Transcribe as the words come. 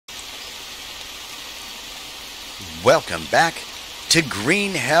Welcome back to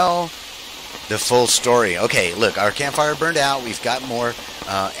Green Hell, the full story. Okay, look, our campfire burned out. We've got more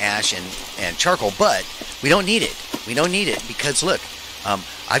ash and charcoal, but we don't need it. We don't need it because look,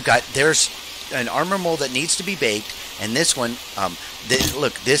 there's an armor mold that needs to be baked, and this one,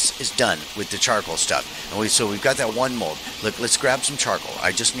 look, this is done with the charcoal stuff. And so we've got that one mold. Look, let's grab some charcoal.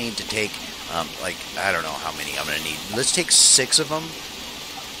 I just need to take, I don't know how many I'm going to need. Let's take 6 of them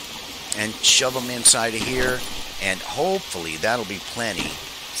and shove them inside of here, and hopefully that'll be plenty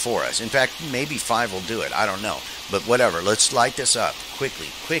for us. In fact, maybe 5 will do it. I don't know. But whatever. Let's light this up. Quickly.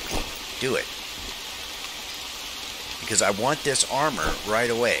 Do it. Because I want this armor right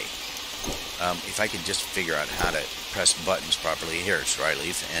away. If I could just figure out how to press buttons properly. Here,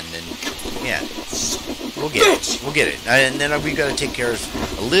 Stryleaf. And then, yeah. We'll get it. We'll get it. And then we've got to take care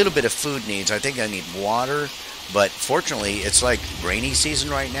of a little bit of food needs. I think I need water. But fortunately, it's like rainy season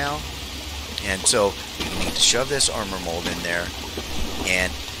right now. And so we need to shove this armor mold in there.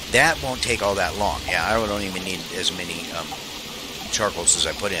 And that won't take all that long. Yeah, I don't even need as many charcoals as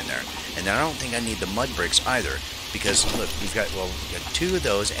I put in there. And then I don't think I need the mud bricks either. Because, look, we've got 2 of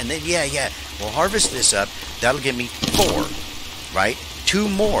those. And then, yeah, we'll harvest this up. That'll give me 4, right? 2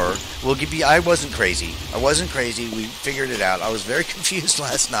 more will give you... I wasn't crazy. We figured it out. I was very confused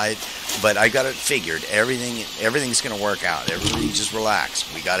last night. But I got it figured. Everything's going to work out. Everybody just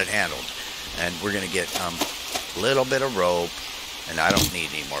relax. We got it handled. And we're going to get a little bit of rope. And I don't need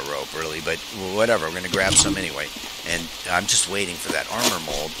any more rope, really. But whatever. We're going to grab some anyway. And I'm just waiting for that armor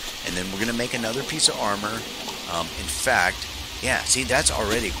mold. And then we're going to make another piece of armor. In fact, yeah, see, that's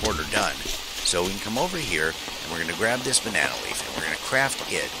already a quarter done. So we can come over here. And we're going to grab this banana leaf. And we're going to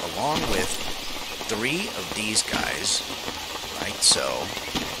craft it along with 3 of these guys. Like so.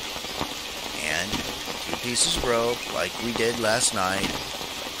 And 2 pieces of rope like we did last night.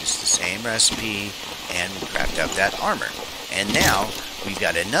 Just the same recipe, and we craft up that armor. And now we've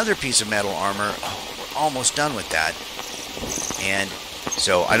got another piece of metal armor. Oh, we're almost done with that. And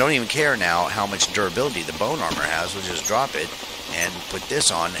so I don't even care now how much durability the bone armor has. We'll just drop it and put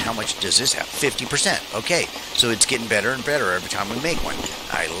this on. How much does this have? 50%. Okay, so it's getting better and better every time we make one.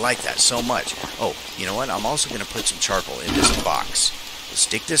 I like that so much. Oh, you know what? I'm also going to put some charcoal in this box. We'll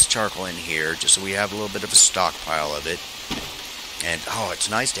stick this charcoal in here just so we have a little bit of a stockpile of it. And, oh, it's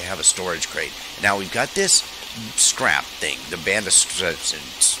nice to have a storage crate. Now, we've got this scrap thing, the band of strips and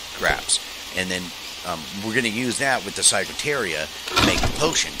scraps. And then we're going to use that with the Psychoteria to make a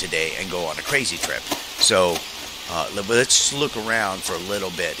potion today and go on a crazy trip. So, let's just look around for a little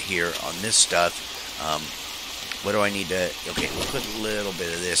bit here on this stuff. What do I need to... Okay, we'll put a little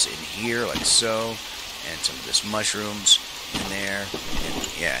bit of this in here, like so. And some of this mushrooms in there.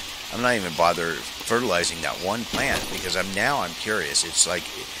 And, yeah... I'm not even bothered fertilizing that one plant because I'm curious. It's like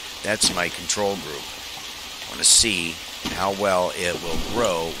that's my control group. I want to see how well it will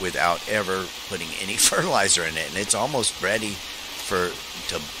grow without ever putting any fertilizer in it, and it's almost ready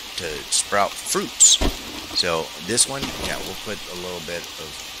to sprout fruits. So this one, yeah, we'll put a little bit of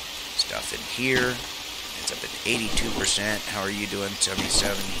stuff in here. It's up at 82%. How are you doing?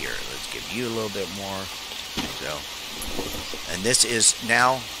 77 here. Let's give you a little bit more. So, and this is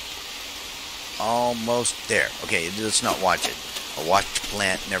now almost there. Okay, let's not watch it. A watched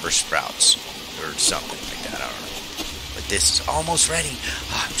plant never sprouts. Or something like that, I don't know. But this is almost ready.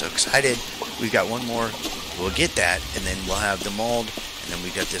 Oh, I'm so excited. We've got one more. We'll get that, and then we'll have the mold. And then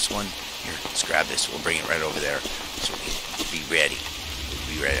we've got this one. Here, let's grab this. We'll bring it right over there. So we'll be ready.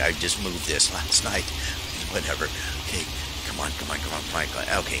 We'll be ready. I just moved this last night. Whatever. Okay, come on.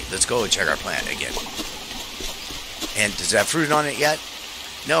 Okay, let's go and check our plant again. And does it have fruit on it yet?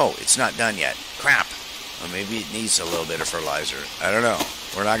 No, it's not done yet. Crap. Well, maybe it needs a little bit of fertilizer. I don't know.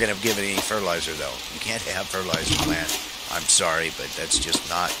 We're not going to give it any fertilizer, though. You can't have fertilizer plant. I'm sorry, but that's just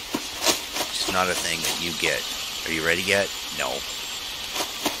not a thing that you get. Are you ready yet? No.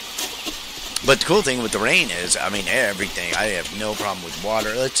 But the cool thing with the rain is, I mean, everything. I have no problem with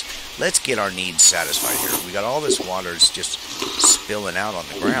water. Let's get our needs satisfied here. We got all this water. It's just spilling out on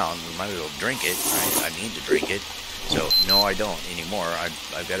the ground. We might as well drink it, right? I need to drink it. So, no, I don't anymore.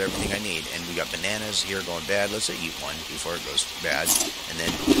 I've got everything I need. And we got bananas here going bad. Let's eat one before it goes bad. And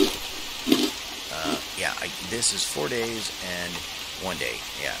then, yeah, this is 4 days and 1 day.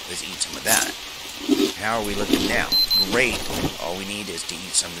 Yeah, let's eat some of that. How are we looking now? Great. All we need is to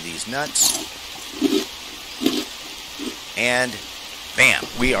eat some of these nuts. And, bam,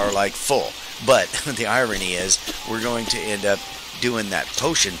 we are like full. But the irony is we're going to end up doing that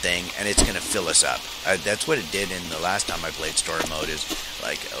potion thing, and it's going to fill us up. That's what it did in the last time I played story mode, is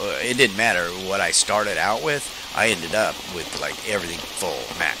like, it didn't matter what I started out with. I ended up with like everything full,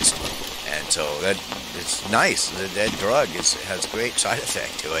 maxed. And So that it's nice. That drug has great side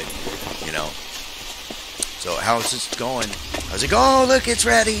effect to it, you know. So how's this going? How's it going? Oh, look, it's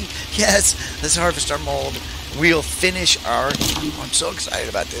ready. Yes, let's harvest our mold. We'll finish our... Oh, I'm so excited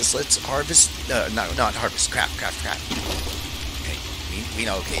about this. Let's harvest... not harvest. Crap. Okay, we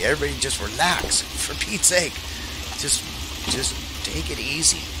know. Okay, everybody just relax. For Pete's sake. Just take it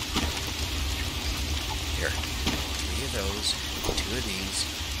easy. Here. 3 of those. 2 of these.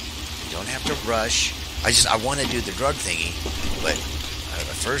 You don't have to rush. I want to do the drug thingy, but...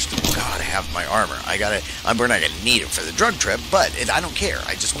 first, I've got to have my armor. We're not going to need it for the drug trip, but I don't care.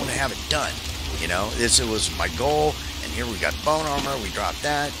 I just want to have it done. You know, this was my goal, and here we got bone armor. We dropped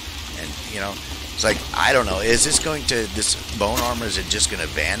that, and, you know, it's like, I don't know. Is this bone armor, is it just going to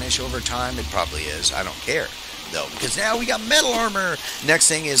vanish over time? It probably is. I don't care, though, because now we got metal armor. Next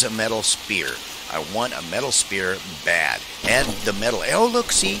thing is a metal spear. I want a metal spear bad. And the metal, oh,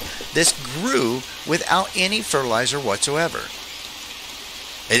 look, see, this grew without any fertilizer whatsoever.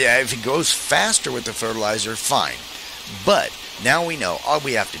 If it goes faster with the fertilizer, fine. But now we know all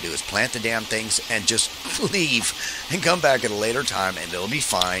we have to do is plant the damn things and just leave and come back at a later time, and it'll be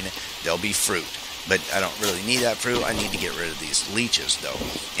fine. There'll be fruit. But I don't really need that fruit. I need to get rid of these leeches, though.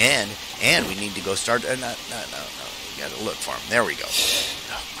 And we need to go start... No. We got to look for them. There we go.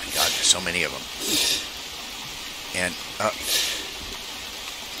 Oh, my God. There's so many of them. And...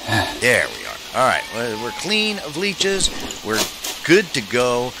 there we are. All right. We're clean of leeches. We're good to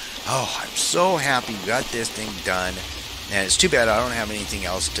go. Oh, I'm so happy we got this thing done. And it's too bad I don't have anything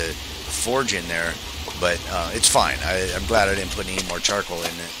else to forge in there, but it's fine. I'm glad I didn't put any more charcoal in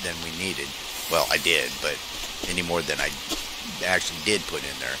it than we needed. Well, I did, but any more than I actually did put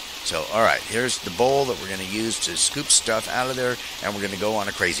in there. So, all right, here's the bowl that we're going to use to scoop stuff out of there, and we're going to go on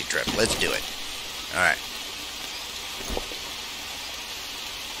a crazy trip. Let's do it. All right.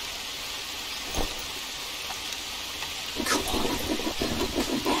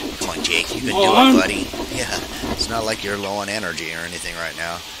 Come on, Jake. You can do it, buddy. Yeah. It's not like you're low on energy or anything right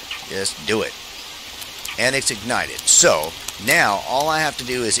now. Just do it. And it's ignited. So, now all I have to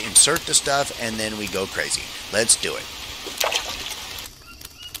do is insert the stuff, and then we go crazy. Let's do it.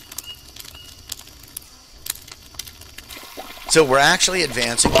 So we're actually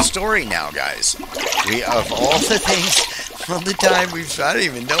advancing the story now, guys. Of all the things from the time I don't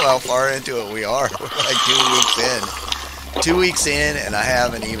even know how far into it we are. We're like 2 weeks in. 2 weeks in, and I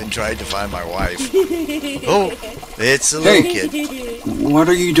haven't even tried to find my wife. Oh, it's a little kid. What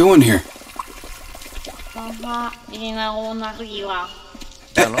are you doing here?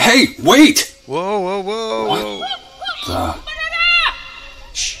 Hey, wait! Whoa.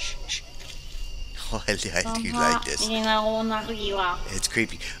 Shh. Oh, I do like this. It's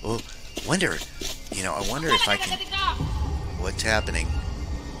creepy. Oh, I wonder if I can... What's happening?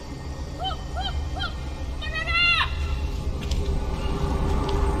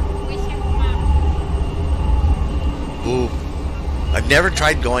 Ooh, I've never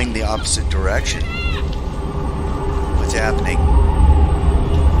tried going the opposite direction. What's happening?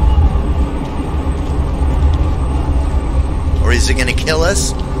 Or is it going to kill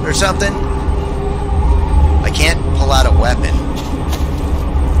us or something? I can't pull out a weapon.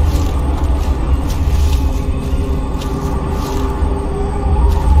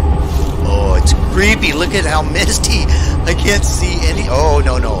 Oh, it's creepy. Look at how misty. I can't see any... Oh,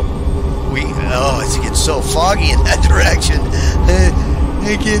 no. It gets so foggy in that direction.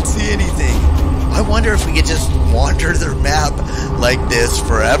 I can't see anything. I wonder if we could just wander the map like this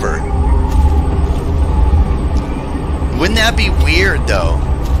forever. Wouldn't that be weird, though?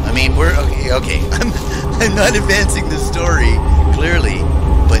 I mean, we're... Okay. I'm not advancing the story, clearly.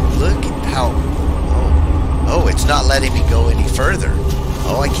 But look how... Oh, it's not letting me go any further.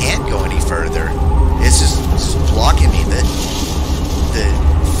 Oh, I can't go any further. It's just blocking me. The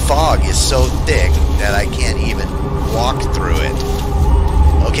fog is so thick that I can't even walk through it.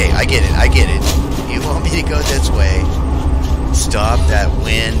 Okay, I get it. You want me to go this way? Stop that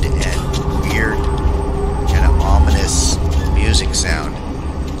wind and weird, kind of ominous music sound.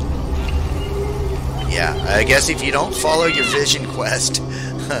 Yeah, I guess if you don't follow your vision quest,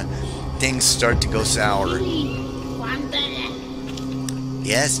 things start to go sour.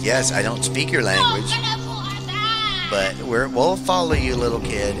 Yes, I don't speak your language. But we'll follow you, little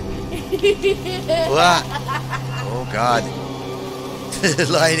kid. Oh, God. The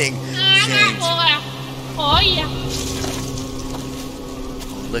lighting changed.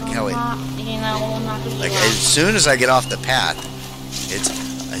 Look how it... Like, as soon as I get off the path,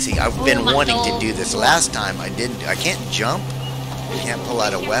 I've been wanting to do this. Last time I didn't... I can't jump. I can't pull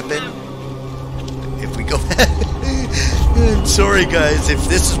out a weapon. If we go... I'm sorry, guys, if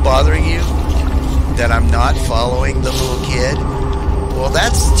this is bothering you. that I'm not following the little kid? Well,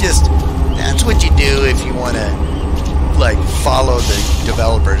 that's what you do if you want to, like, follow the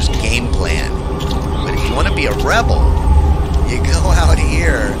developer's game plan. But if you want to be a rebel, you go out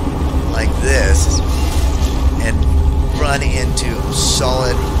here like this and run into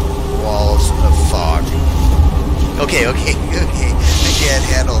solid walls of fog. Okay. I can't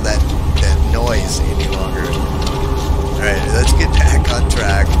handle that noise any longer. Alright, let's get back on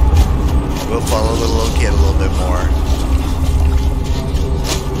track. We'll follow the little kid a little bit more.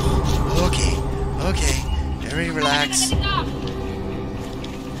 Okay. Everybody relax.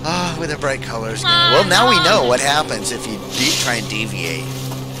 Ah, with the bright colors. Well, now we know what happens if you try and deviate.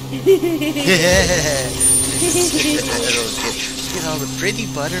 Look at all the pretty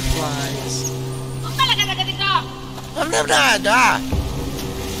butterflies.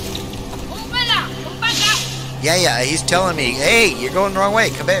 Yeah, he's telling me, hey, you're going the wrong way.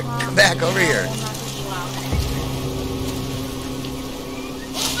 Come back over here.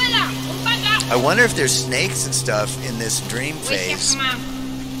 I wonder if there's snakes and stuff in this dream phase.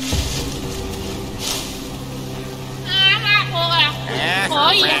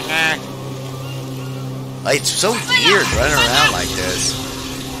 It's so weird running around like this.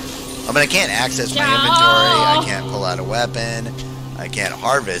 I mean, I can't access my inventory. I can't pull out a weapon. I can't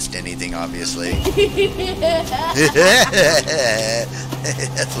harvest anything, obviously. That's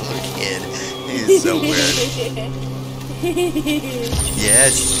a little kid. He's so weird.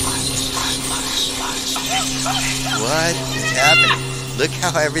 Yes. What is happening? Look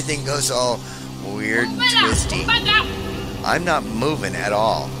how everything goes all weird and twisty. I'm not moving at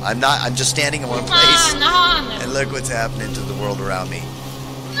all. I'm just standing in one place. And look what's happening to the world around me.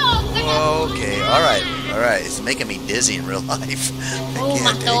 Okay, alright. It's making me dizzy in real life. I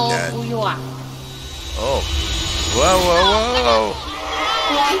can't take that. Oh. Whoa.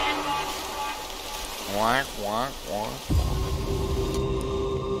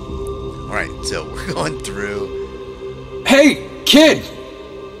 Alright, so we're going through. Hey, kid!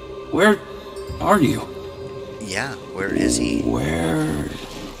 Where are you? Yeah, where is he? Where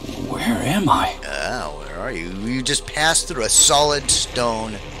am I? Where are you? You just passed through a solid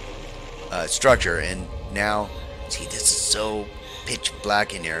stone structure, and now, see, this is so pitch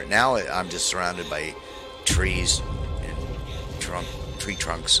black in here. Now I'm just surrounded by trees and tree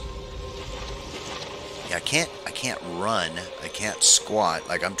trunks. Yeah, I can't run. I can't squat.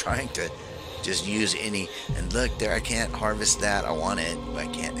 Like, I'm trying to just use any. And look there, I can't harvest that. I want it, but I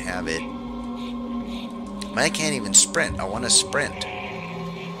can't have it. I can't even sprint. I want to sprint,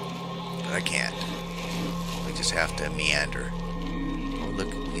 but I can't. We just have to meander. Oh,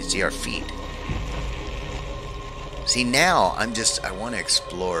 look, you can see our feet. See, now I want to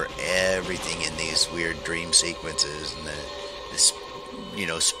explore everything in these weird dream sequences and this,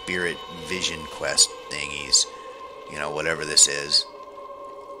 spirit vision quest thingies. Whatever this is.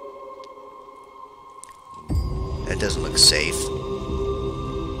 That doesn't look safe.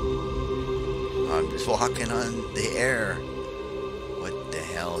 I'm just walking on the air. What the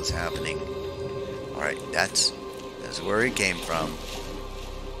hell is happening? Alright, that's where he came from.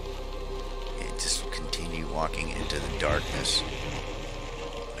 Okay, just continue walking into the darkness.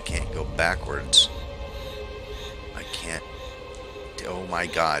 I can't go backwards. I can't. Oh my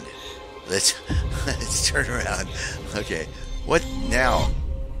god. Let's turn around. Okay. What now?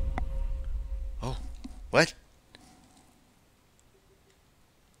 Oh, what?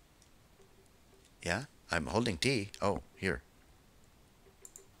 Yeah, I'm holding T. Oh, here.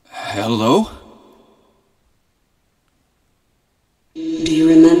 Hello? Do you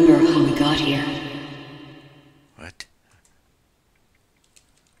remember how we got here? What?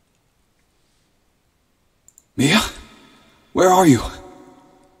 Mia? Where are you?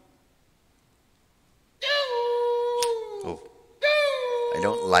 Oh. I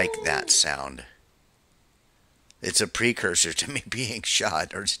don't like that sound. It's a precursor to me being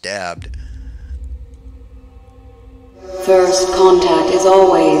shot or stabbed. First contact is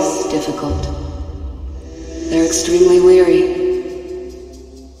always difficult. They're extremely weary.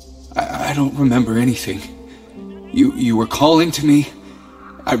 I don't remember anything. You were calling to me.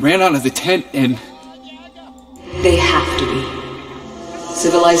 I ran out of the tent and... They have to be.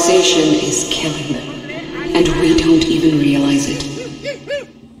 Civilization is killing them, and we don't even realize it.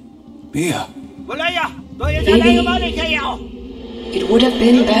 Mia. Maybe it would have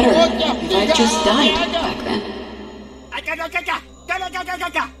been better if I'd just died back then.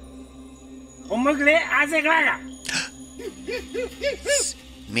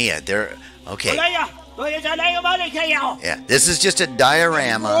 Mia, they're... Okay. Yeah, this is just a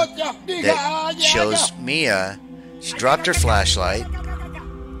diorama that shows Mia. She dropped her flashlight.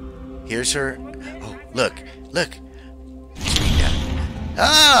 Here's her... Oh, Look.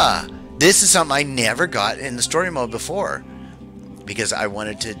 Ah! This is something I never got in the story mode before. Because I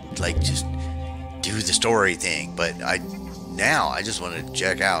wanted to, like, just do the story thing. But now I just want to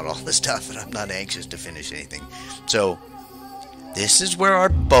check out all the stuff, and I'm not anxious to finish anything. So, this is where our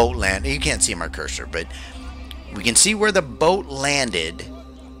boat landed. You can't see my cursor, but we can see where the boat landed.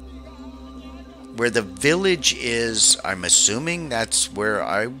 Where the village is, I'm assuming that's where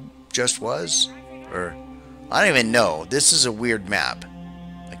I just was. Or, I don't even know. This is a weird map.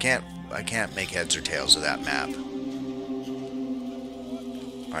 I can't make heads or tails of that map.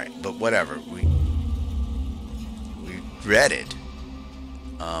 Alright, but whatever. We read it.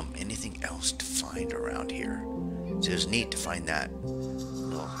 Anything else to find around here? So it was neat to find that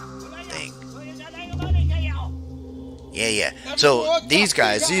little thing. Yeah. So these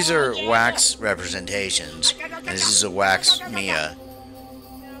guys, these are wax representations, and this is a wax Mia.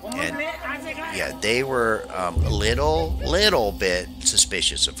 And yeah, they were a little bit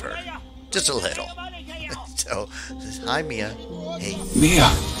suspicious of her, just a little. So, hi Mia. Hey. Mia,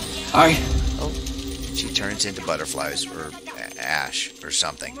 Oh, she turns into butterflies or ash or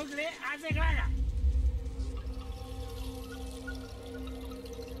something.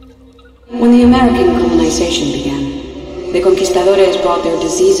 When the American colonization began, the conquistadores brought their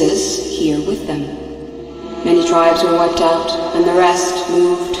diseases here with them. Many tribes were wiped out, and the rest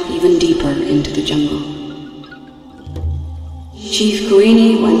moved even deeper into the jungle. Chief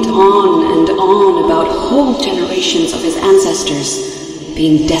Guini went on and on about whole generations of his ancestors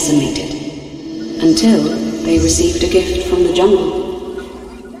being decimated, until they received a gift from the jungle.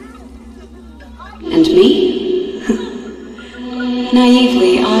 And me?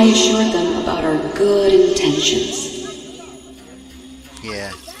 Naively, I assured them about our good intentions.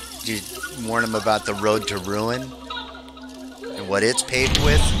 Yeah. Did you warn them about the road to ruin? And what it's paved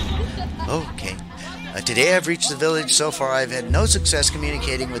with? Okay. Today I've reached the village. So far I've had no success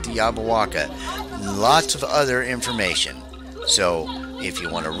communicating with the Yabawaka. Lots of other information. So, if you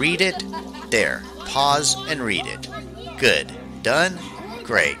want to read it, there. Pause and read it. Good. Done?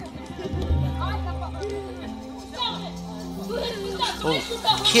 Great. Oh,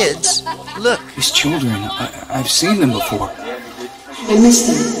 kids, look. These children, I've seen them before. I miss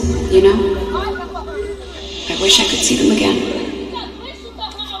them, you know? I wish I could see them again.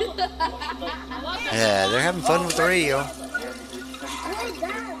 Yeah, they're having fun with the radio.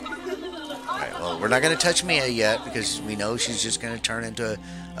 Alright, well, we're not going to touch Mia yet because we know she's just going to turn into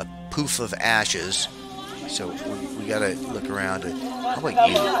a poof of ashes. So we got to look around. How about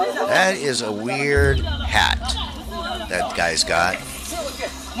you? That is a weird hat that guy's got.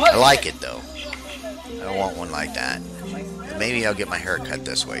 I like it, though. I don't want one like that. Maybe I'll get my hair cut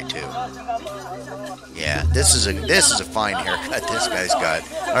this way too. Yeah, this is a fine haircut this guy's got.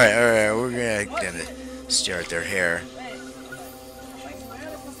 All right, we're gonna stare at their hair.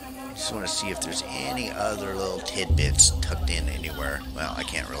 Just want to see if there's any other little tidbits tucked in anywhere. Well, I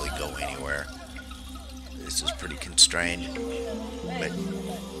can't really go anywhere. This is pretty constrained. But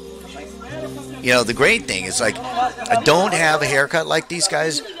you know, the great thing is, like, I don't have a haircut like these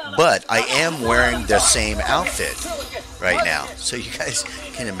guys, but I am wearing the same outfit right now. So you guys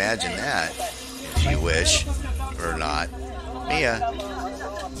can imagine that if you wish or not. Mia.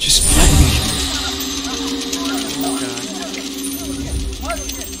 Just let me.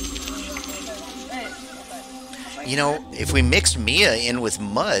 You know, if we mixed Mia in with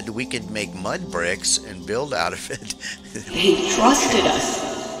mud, we could make mud bricks and build out of it. They trusted us.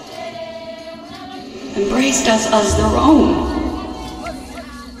 Embraced us as their own.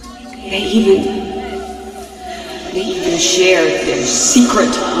 They even shared their secret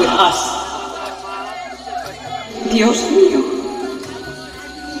with us. Dios mío.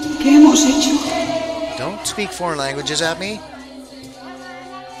 ¿Qué hemos hecho? Don't speak foreign languages at me.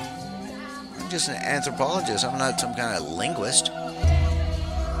 I'm just an anthropologist. I'm not some kind of linguist.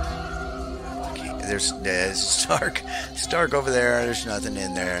 Okay, there's Stark over there. There's nothing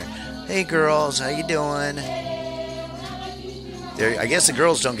in there. Hey girls, how you doing? I guess the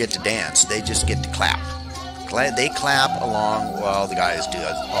girls don't get to dance. They just get to clap. They clap along while the guys do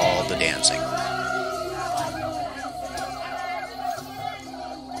all the dancing.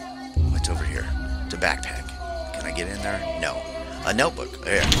 What's over here? It's a backpack. Can I get in there? No. A notebook.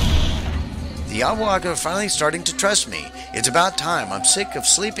 There. The Yawaka are finally starting to trust me. It's about time. I'm sick of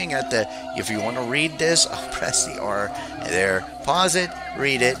sleeping at the... If you want to read this, I'll press the R there. Pause it.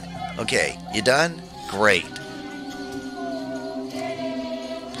 Read it. Okay. You done? Great.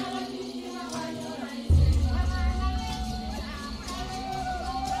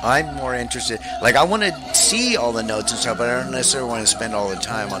 I'm more interested, like, I want to see all the notes and stuff, but I don't necessarily want to spend all the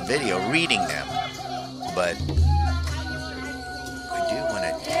time on video reading them. but I do want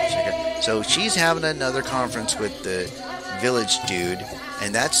to check her. So she's having another conference with the village dude,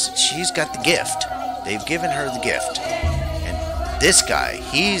 and she's got the gift. They've given her the gift. And this guy,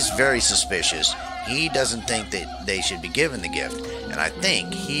 he's very suspicious. He doesn't think that they should be given the gift. And I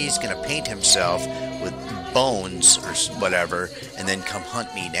think he's going to paint himself with bones or whatever and then come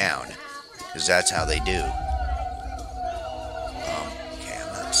hunt me down. Because that's how they do. Okay,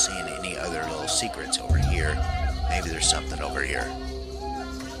 I'm not seeing any other little secrets over here. Maybe there's something over here.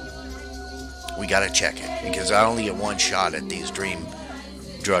 We got to check it. Because I only get one shot at these dream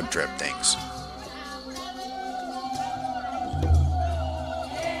drug trip things.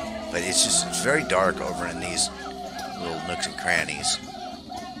 But it's very dark over in these little nooks and crannies.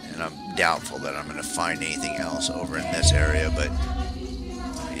 And I'm doubtful that I'm going to find anything else over in this area. But,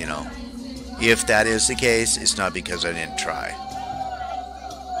 you know, if that is the case, it's not because I didn't try.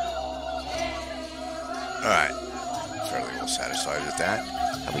 Alright. Fairly well satisfied with that.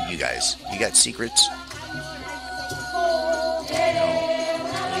 How about you guys? You got secrets? No.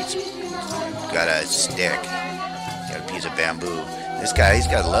 Got a stick. Got a piece of bamboo. This guy, he's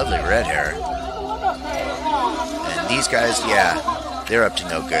got lovely red hair. And these guys, yeah, they're up to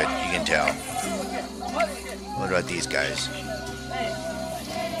no good, you can tell. What about these guys?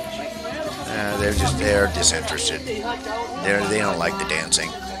 They're disinterested. They don't like the dancing.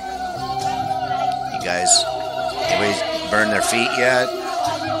 You guys, anybody's burned their feet yet?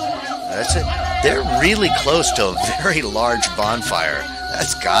 That's it. They're really close to a very large bonfire.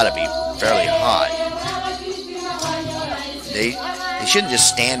 That's gotta be fairly hot. They shouldn't just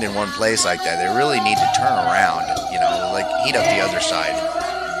stand in one place like that. They really need to turn around, you know, like heat up the other side.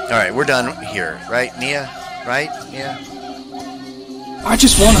 All right, we're done here, right, Mia? Right, Mia? I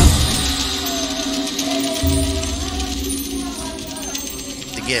just wanna...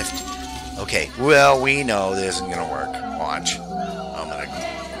 The gift. Okay, well, we know this isn't gonna work. Watch. I'm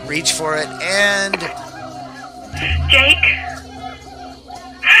gonna reach for it and... Jake?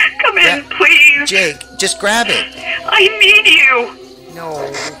 Come in, please. Jake, just grab it. I need you.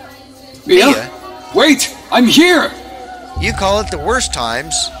 No. Mia? Wait! I'm here! You call it the worst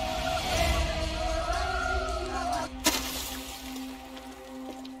times.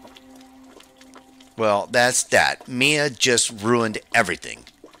 Well, that's that. Mia just ruined everything.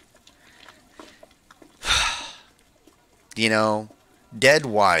 You know, dead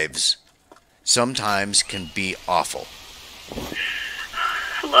wives sometimes can be awful.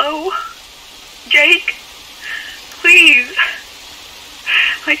 Hello? Jake? Please.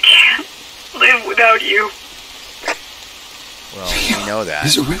 I can't live without you. Well, we know that.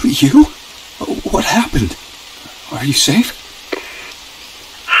 Is it really you? What happened? Are you safe?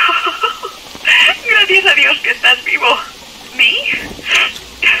 Gracias a Dios que estás vivo. Me?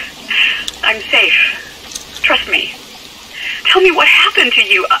 I'm safe. Trust me. Tell me what happened to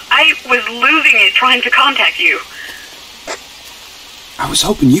you. I was losing it trying to contact you. I was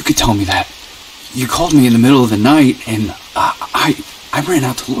hoping you could tell me that. You called me in the middle of the night, and I ran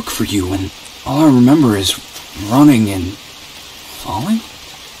out to look for you, and all I remember is running and falling?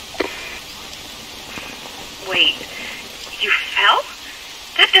 Wait, you fell?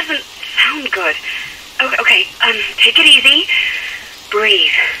 That doesn't sound good. Okay, take it easy.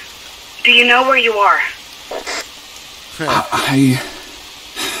 Breathe. Do you know where you are? I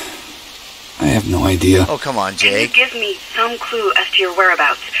have no idea. Oh, come on, Can you Jake. give me some clue as to your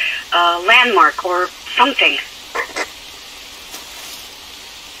whereabouts? A landmark or something?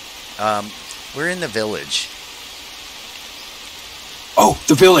 We're in the village. Oh,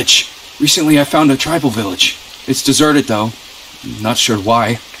 the village! Recently I found a tribal village. It's deserted, though. Not sure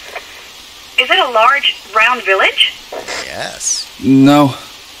why. Is it a large, round village? Yes. No,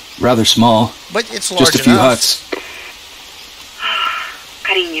 rather small. But it's large Just a few enough. huts.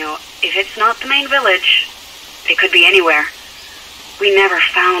 Cariño, if it's not the main village, it could be anywhere. We never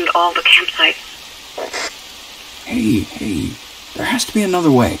found all the campsites. Hey, there has to be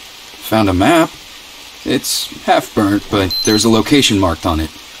another way. Found a map. It's half burnt, but there's a location marked on it.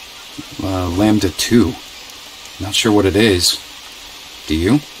 Lambda 2. Not sure what it is. Do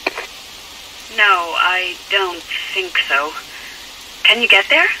you? No, I don't think so. Can you get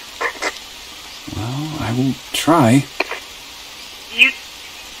there? Well, I will try. You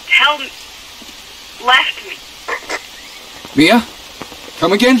left me. Mia?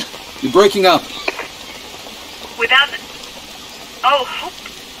 Come again? You're breaking up. Without hope.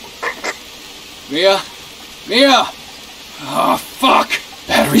 Mia? Oh, fuck!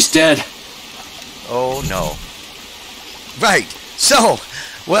 Battery's dead. Oh, no. Right. So,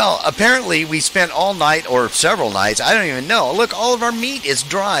 well, apparently we spent all night, or several nights, I don't even know. Look, all of our meat is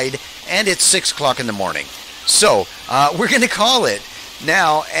dried, and it's 6 o'clock in the morning. So we're going to call it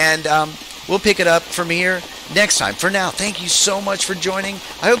now, and we'll pick it up from here next time. For now, thank you so much for joining.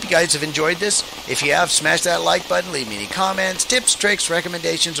 I hope you guys have enjoyed this. If you have, smash that like button. Leave me any comments, tips, tricks,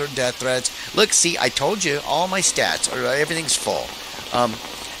 recommendations, or death threats. Look, see, I told you all my stats, or everything's full.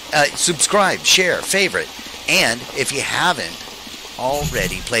 Subscribe, share, favorite, and if you haven't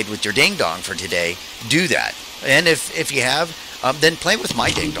already played with your ding dong for today, do that. And if you have, then play with my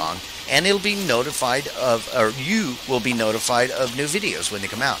ding dong, and it'll be notified of, or you will be notified of new videos when they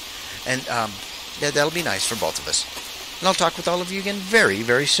come out. And that'll be nice for both of us. And I'll talk with all of you again very,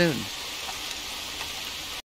 very soon.